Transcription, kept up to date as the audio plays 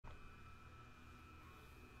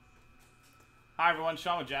Hi everyone,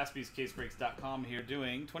 Sean with JaspysCaseBreaks.com here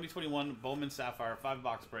doing 2021 Bowman Sapphire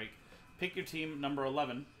 5-box break. Pick your team number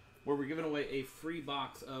 11, where we're giving away a free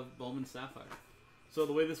box of Bowman Sapphire. So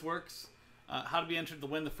the way this works, how to be entered to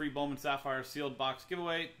win the free Bowman Sapphire sealed box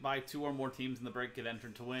giveaway. Buy 2 or more teams in the break, get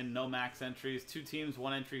entered to win. No max entries, 2 teams,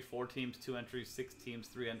 1 entry, 4 teams, 2 entries, 6 teams,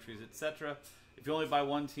 3 entries, etc. If you only buy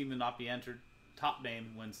 1 team to not be entered, top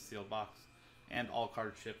name wins the sealed box. And all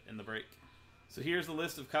cards shipped in the break. So here's the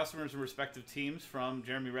list of customers and respective teams from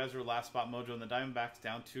Jeremy Rezer, Last Spot Mojo, and the Diamondbacks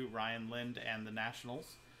down to Ryan Lind and the Nationals.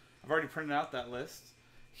 I've already printed out that list.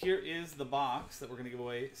 Here is the box that we're going to give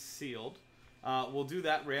away sealed. We'll do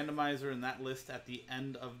that randomizer and that list at the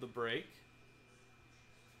end of the break.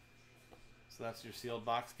 So that's your sealed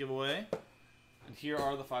box giveaway. And here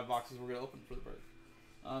are the 5 boxes we're going to open for the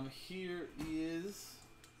break. Here is...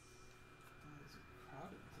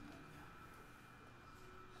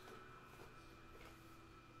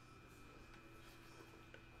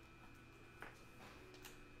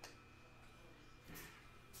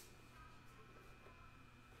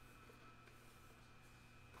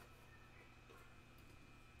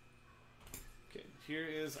 Here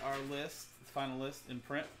is our list, the final list in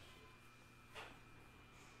print.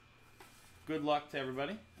 Good luck to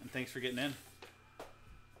everybody, and thanks for getting in.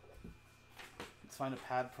 Let's find a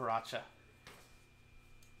Pad Paracha.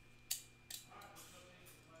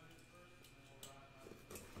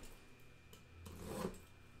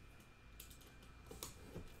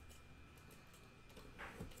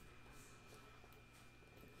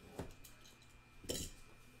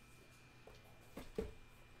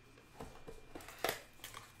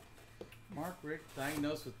 Mark Rick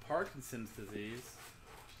diagnosed with Parkinson's disease.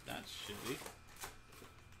 That's shitty.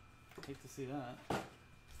 Hate to see that.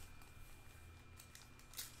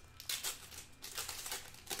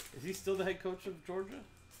 Is he still the head coach of Georgia?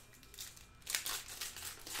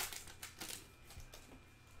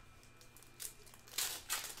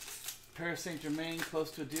 Paris Saint-Germain close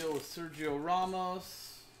to a deal with Sergio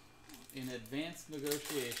Ramos in advanced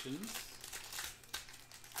negotiations.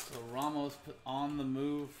 So Ramos put on the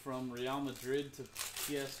move from Real Madrid to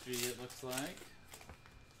PSG, it looks like.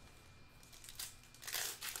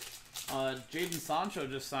 Jadon Sancho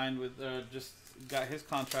just signed with, just got his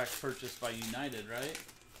contract purchased by United, right?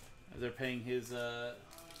 They're paying his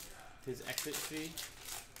exit fee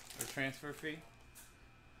or transfer fee.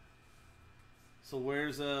 So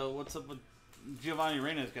where's what's up with Giovanni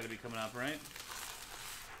Reina's got to be coming up, right?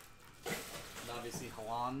 And obviously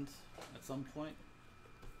Haaland at some point.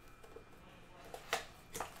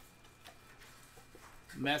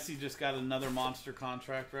 Messi just got another monster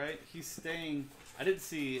contract, right? He's staying. I didn't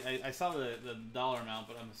see. I saw the dollar amount,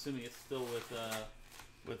 but I'm assuming it's still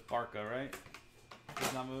with Barca, right?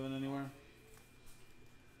 He's not moving anywhere.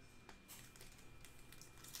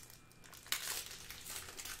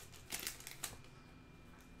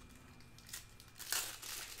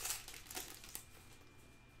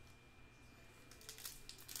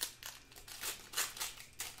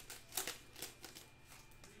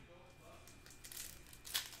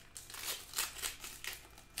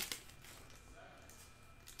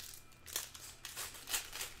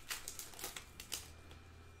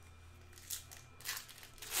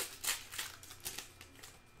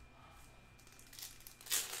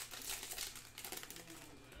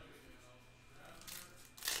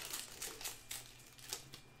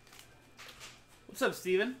 What's up,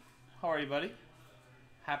 Steven? How are you, buddy?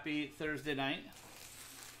 Happy Thursday night.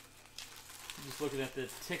 I'm just looking at the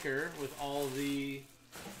ticker with all the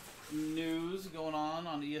news going on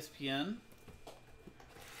ESPN.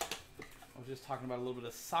 I was just talking about a little bit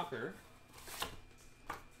of soccer.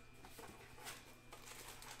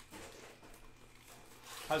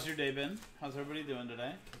 How's your day been? How's everybody doing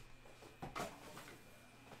today? I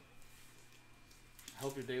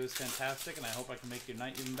hope your day was fantastic, and I hope I can make your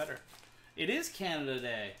night even better. It is Canada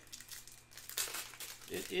Day.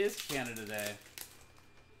 It is Canada Day.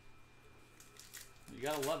 You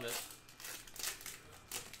gotta love it.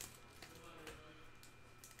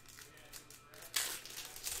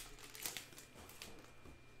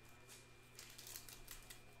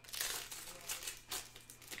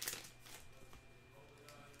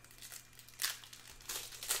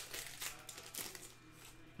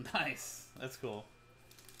 Nice. That's cool.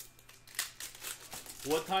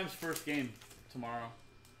 What time's first game tomorrow?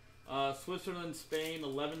 Switzerland, Spain,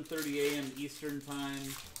 11:30 a.m. Eastern time.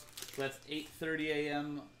 So that's 8:30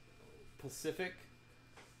 a.m. Pacific.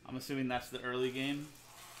 I'm assuming that's the early game.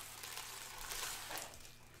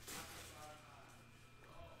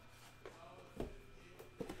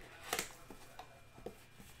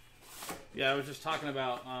 Yeah, I was just talking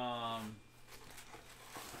about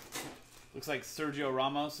Looks like Sergio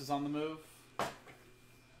Ramos is on the move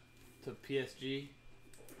to PSG.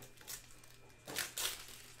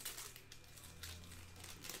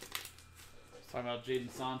 Talking about Jadon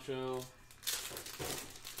Sancho.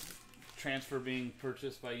 Transfer being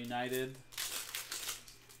purchased by United.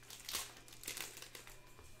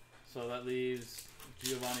 So that leaves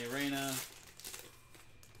Giovanni Reina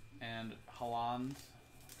and Haaland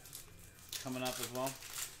coming up as well.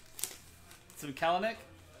 Some Kalinick.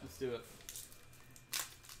 Let's do it.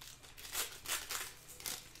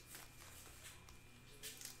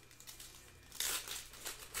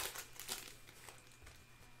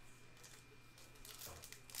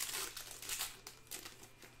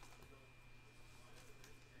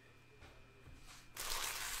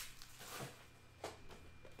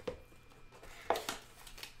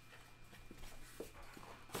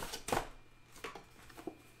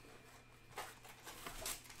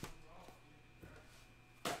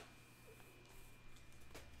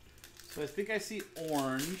 So I think I see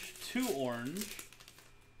orange, 2 orange.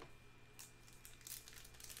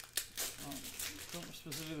 Don't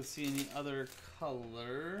specifically see any other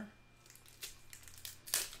color.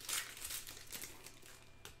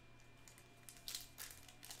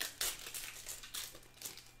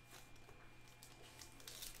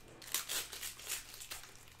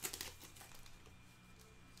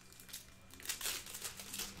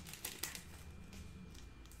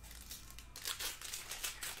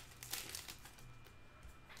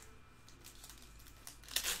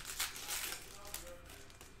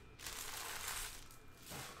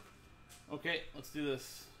 Okay, let's do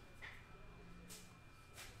this.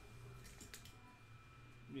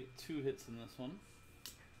 We get 2 hits in this one.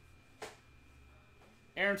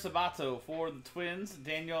 Aaron Sabato for the Twins.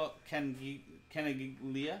 Daniel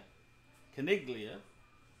Caniglia.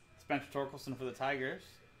 Spencer Torkelson for the Tigers.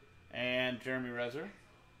 And Jeremy Rezer.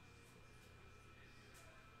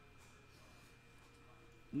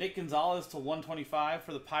 Nick Gonzalez to 125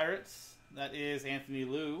 for the Pirates. That is Anthony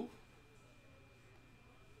Liu.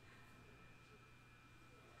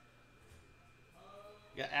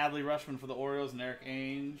 Got Adley Rutschman for the Orioles and Eric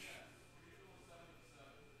Ainge.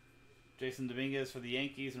 Jason Dominguez for the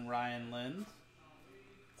Yankees and Ryan Lind.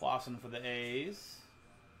 Clausen for the A's.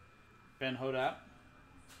 Ben Hodap.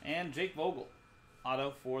 And Jake Vogel.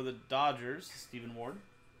 Auto for the Dodgers, Stephen Ward.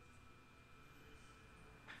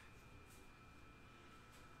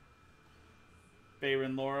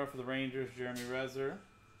 Bayron Lora for the Rangers, Jeremy Rezer.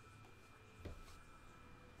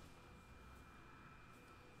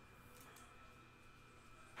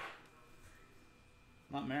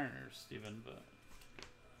 Not Mariners, Steven, but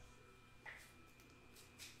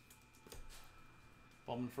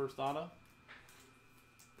Bowman first auto.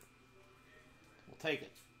 We'll take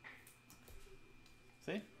it.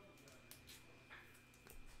 See?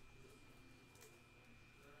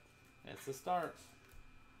 It's the start.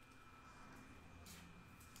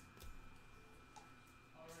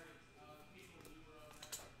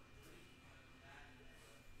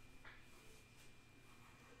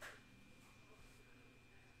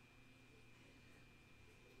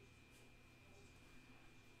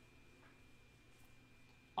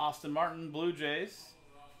 Austin Martin, Blue Jays.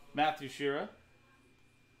 Matthew Shira.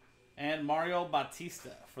 And Mario Bautista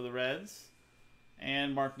for the Reds.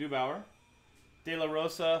 And Mark Neubauer. De La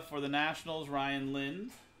Rosa for the Nationals, Ryan Lind.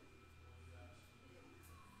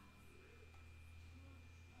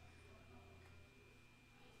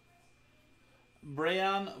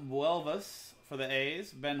 Brian Buelvas for the A's.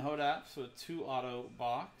 Ben Hodap, so a 2 auto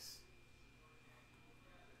box.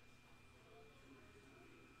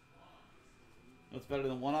 What's better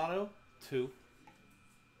than 1 auto? 2.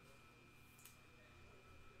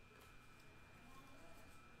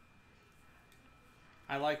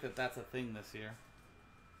 I like that that's a thing this year.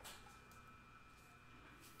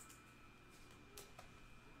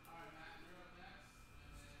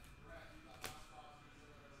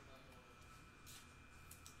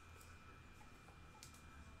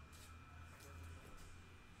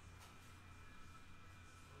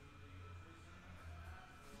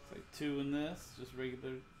 It's like 2 in this, just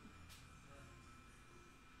regular.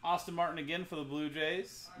 Austin Martin again for the Blue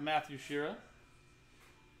Jays. Matthew Shira.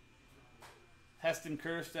 Heston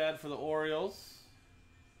Kjerstad for the Orioles.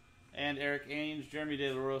 And Eric Ainge. Jeremy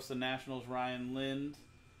De La Rosa, Nationals, Ryan Lind.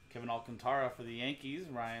 Kevin Alcantara for the Yankees,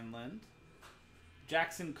 Ryan Lind.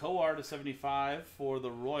 Jackson Kowar to 75 for the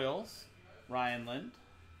Royals, Ryan Lind.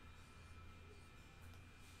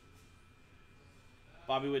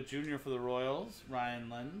 Bobby Witt Jr. for the Royals, Ryan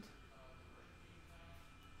Lind.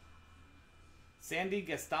 Sandy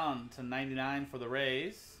Gaston to 99 for the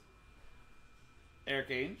Rays, Eric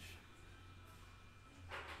Ainge.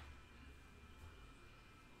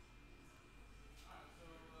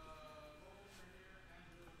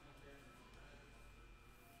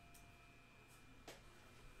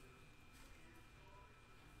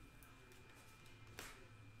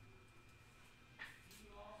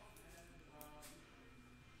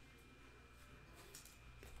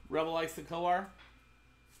 Rebel Ice the Coar.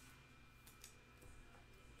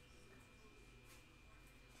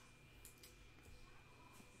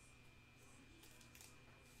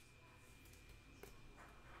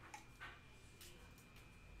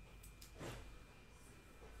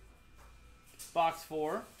 Box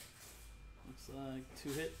 4. Looks like 2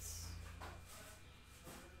 hits.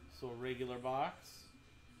 So a regular box.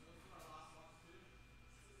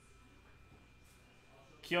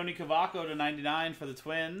 Keone Cavaco to 99 for the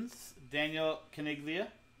Twins. Daniel Caniglia.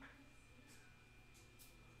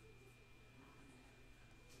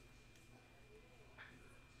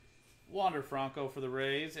 Wander Franco for the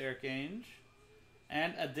Rays. Eric Ainge.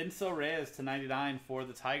 And Adinso Reyes to 99 for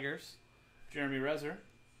the Tigers. Jeremy Rezer.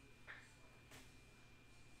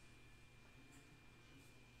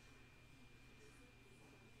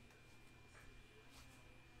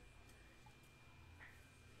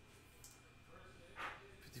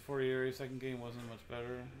 Uri, second game wasn't much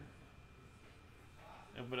better.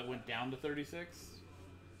 But it went down to 36.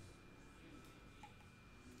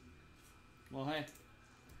 Well, hey.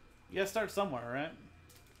 You gotta start somewhere, right?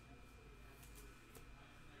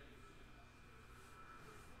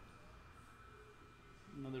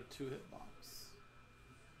 Another 2-hit box.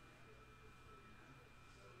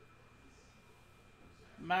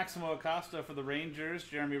 Maximo Acosta for the Rangers,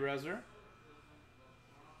 Jeremy Rezer.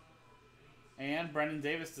 And Brendan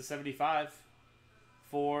Davis to 75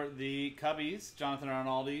 for the Cubbies. Jonathan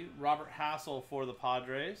Arnaldi. Robert Hassel for the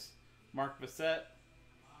Padres. Mark Bissett.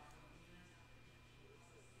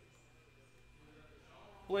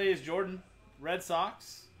 Blaze Jordan. Red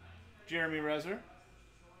Sox. Jeremy Rezer.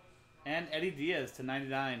 And Eddie Diaz to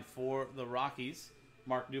 99 for the Rockies.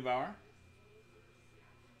 Mark Neubauer.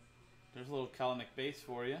 There's a little Kalanick base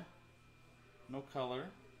for you. No color.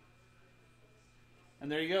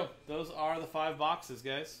 And there you go. Those are the 5 boxes,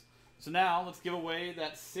 guys. So now, let's give away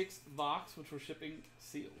that 6th box, which we're shipping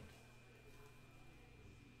sealed.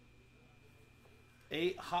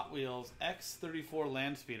 8 Hot Wheels X34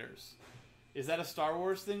 Landspeeders. Is that a Star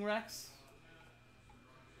Wars thing, Rex?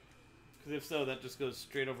 Because if so, that just goes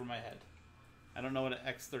straight over my head. I don't know what an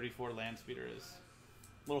X34 Landspeeder is.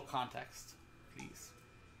 A little context, please.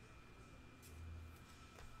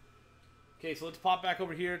 Okay, so let's pop back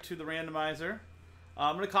over here to the randomizer.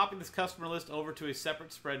 I'm going to copy this customer list over to a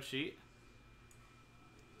separate spreadsheet.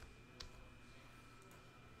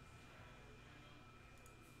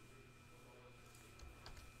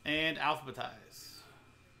 And alphabetize.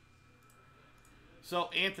 So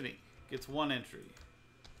Anthony gets 1 entry.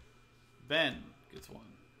 Ben gets 1.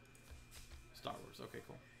 Star Wars. Okay,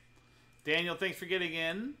 cool. Daniel, thanks for getting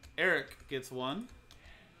in. Eric gets 1.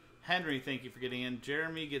 Henry, thank you for getting in.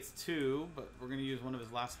 Jeremy gets 2, but we're going to use one of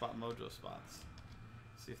his last spot mojo spots.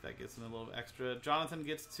 See if that gets in a little extra. Jonathan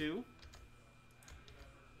gets 2.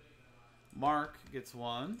 Mark gets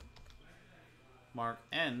 1. Mark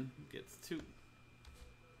N gets 2.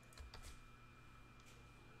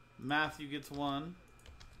 Matthew gets 1.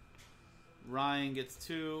 Ryan gets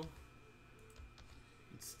 2.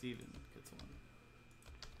 And Steven gets 1.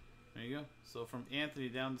 There you go. So from Anthony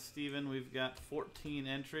down to Steven, we've got 14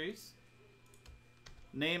 entries.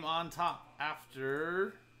 Name on top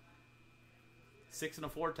after 6 and a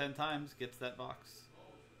 4 10 times gets that box.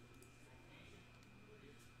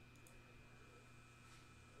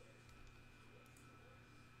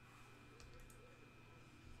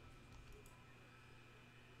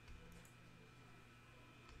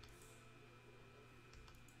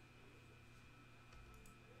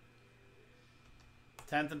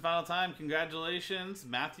 Tenth and final time. Congratulations,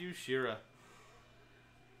 Matthew Shira.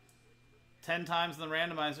 10 times on the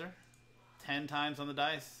randomizer. 10 times on the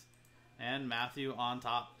dice. And Matthew on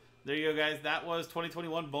top. There you go, guys. That was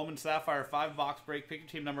 2021 Bowman Sapphire 5-box break. Pick your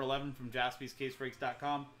team number 11 from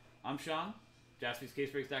JaspysCaseBreaks.com. I'm Sean,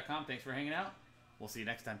 JaspysCaseBreaks.com. Thanks for hanging out. We'll see you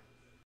next time.